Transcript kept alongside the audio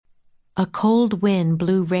A cold wind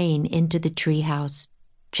blew rain into the treehouse.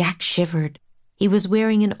 Jack shivered. He was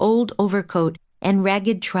wearing an old overcoat and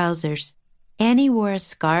ragged trousers. Annie wore a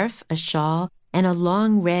scarf, a shawl, and a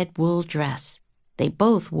long red wool dress. They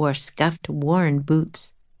both wore scuffed, worn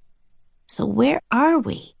boots. "So where are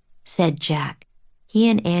we?" said Jack. He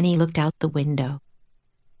and Annie looked out the window.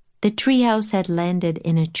 The treehouse had landed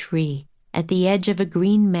in a tree at the edge of a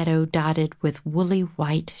green meadow dotted with woolly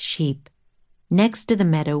white sheep. Next to the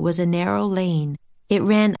meadow was a narrow lane. It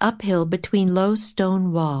ran uphill between low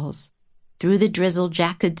stone walls. Through the drizzle,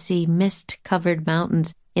 Jack could see mist-covered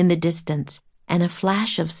mountains in the distance and a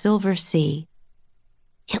flash of silver sea.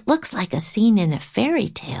 "It looks like a scene in a fairy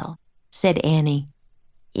tale," said Annie.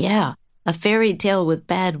 "Yeah, a fairy tale with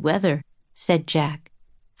bad weather," said Jack.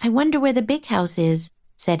 "I wonder where the big house is,"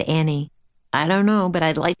 said Annie. "I don't know, but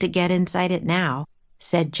I'd like to get inside it now,"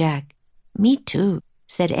 said Jack. "Me too,"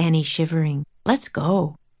 said Annie, shivering. "Let's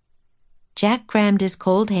go." Jack crammed his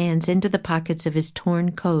cold hands into the pockets of his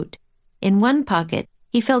torn coat. In one pocket,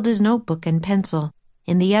 he felt his notebook and pencil.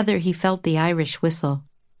 In the other, he felt the Irish whistle.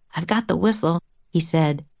 "I've got the whistle," he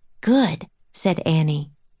said. "Good," said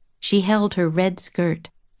Annie. She held her red skirt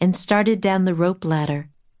and started down the rope ladder.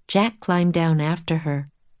 Jack climbed down after her.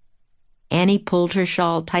 Annie pulled her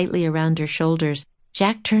shawl tightly around her shoulders.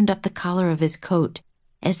 Jack turned up the collar of his coat.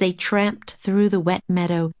 As they tramped through the wet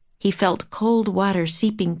meadow, he felt cold water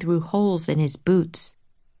seeping through holes in his boots.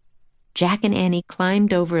 Jack and Annie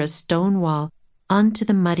climbed over a stone wall onto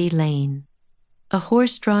the muddy lane. A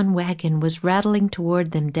horse-drawn wagon was rattling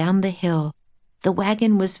toward them down the hill. The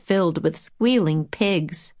wagon was filled with squealing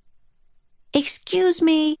pigs. "Excuse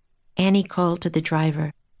me," Annie called to the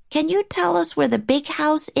driver. "Can you tell us where the big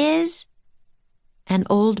house is?" An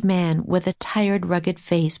old man with a tired, rugged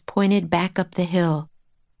face pointed back up the hill.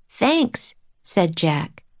 "Thanks," said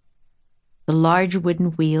Jack. The large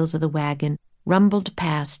wooden wheels of the wagon rumbled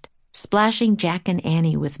past, splashing Jack and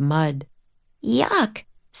Annie with mud. "Yuck,"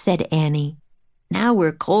 said Annie. "Now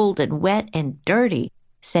we're cold and wet and dirty,"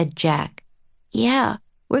 said Jack. "Yeah,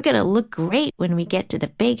 we're going to look great when we get to the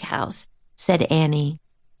big house," said Annie.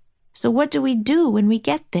 "So what do we do when we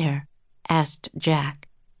get there?" asked Jack.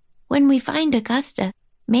 "When we find Augusta,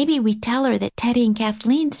 maybe we tell her that Teddy and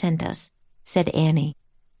Kathleen sent us," said Annie,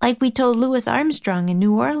 "like we told Louis Armstrong in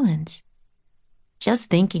New Orleans." Just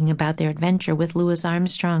thinking about their adventure with Louis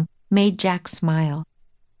Armstrong made Jack smile.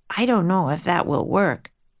 "I don't know if that will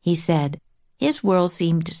work," he said. "His world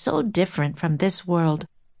seemed so different from this world.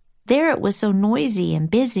 There it was so noisy and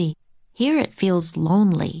busy. Here it feels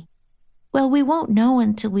lonely." "Well, we won't know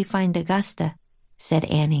until we find Augusta," said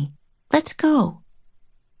Annie. "Let's go."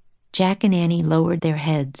 Jack and Annie lowered their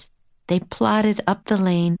heads. They plodded up the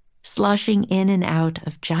lane, sloshing in and out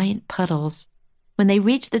of giant puddles. When they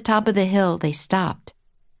reached the top of the hill, they stopped.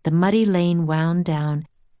 The muddy lane wound down,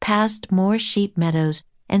 past more sheep meadows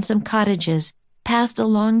and some cottages, past a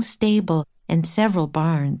long stable and several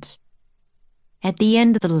barns. At the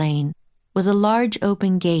end of the lane was a large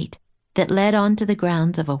open gate that led onto the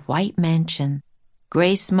grounds of a white mansion.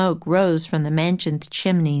 Gray smoke rose from the mansion's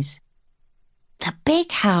chimneys. "The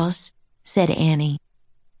big house," said Annie.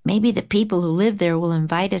 "Maybe the people who live there will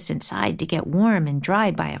invite us inside to get warm and dry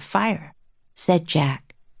by a fire," said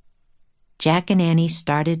Jack. Jack and Annie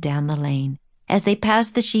started down the lane. As they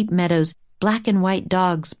passed the sheep meadows, black and white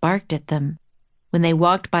dogs barked at them. When they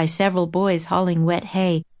walked by several boys hauling wet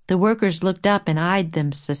hay, the workers looked up and eyed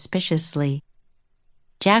them suspiciously.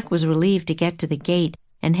 Jack was relieved to get to the gate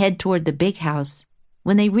and head toward the big house.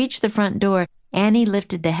 When they reached the front door, Annie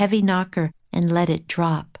lifted the heavy knocker and let it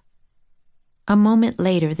drop. A moment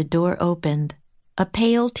later, the door opened. A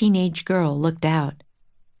pale teenage girl looked out.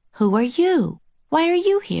 "Who are you? Why are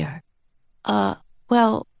you here?"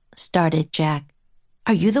 Well," started Jack.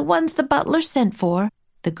 "Are you the ones the butler sent for?"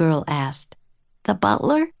 the girl asked. "The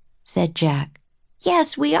butler?" said Jack.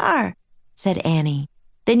 "Yes, we are," said Annie.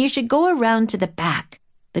 "Then you should go around to the back,"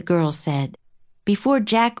 the girl said. Before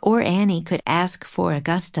Jack or Annie could ask for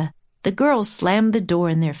Augusta, the girls slammed the door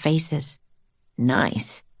in their faces.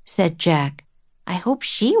 "Nice," said Jack. "I hope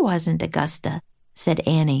she wasn't Augusta," said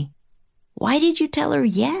Annie. "Why did you tell her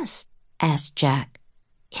yes?" asked Jack.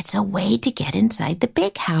 "It's a way to get inside the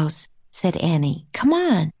big house," said Annie. "Come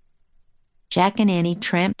on." Jack and Annie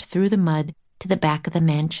tramped through the mud to the back of the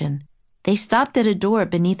mansion. They stopped at a door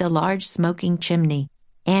beneath a large smoking chimney.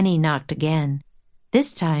 Annie knocked again.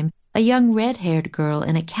 This time, a young red-haired girl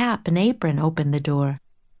in a cap and apron opened the door.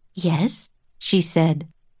 "Yes," she said.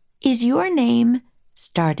 "Is your name—"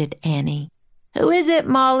 started Annie. "Who is it,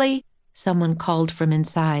 Molly?" someone called from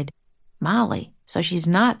inside. Molly, so she's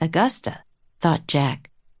not Augusta, thought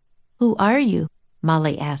Jack. "Who are you?"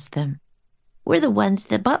 Molly asked them. We're the ones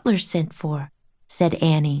the butler sent for," said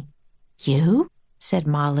Annie. "You?" said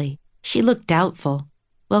Molly. She looked doubtful.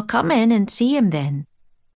 "Well, come in and see him then."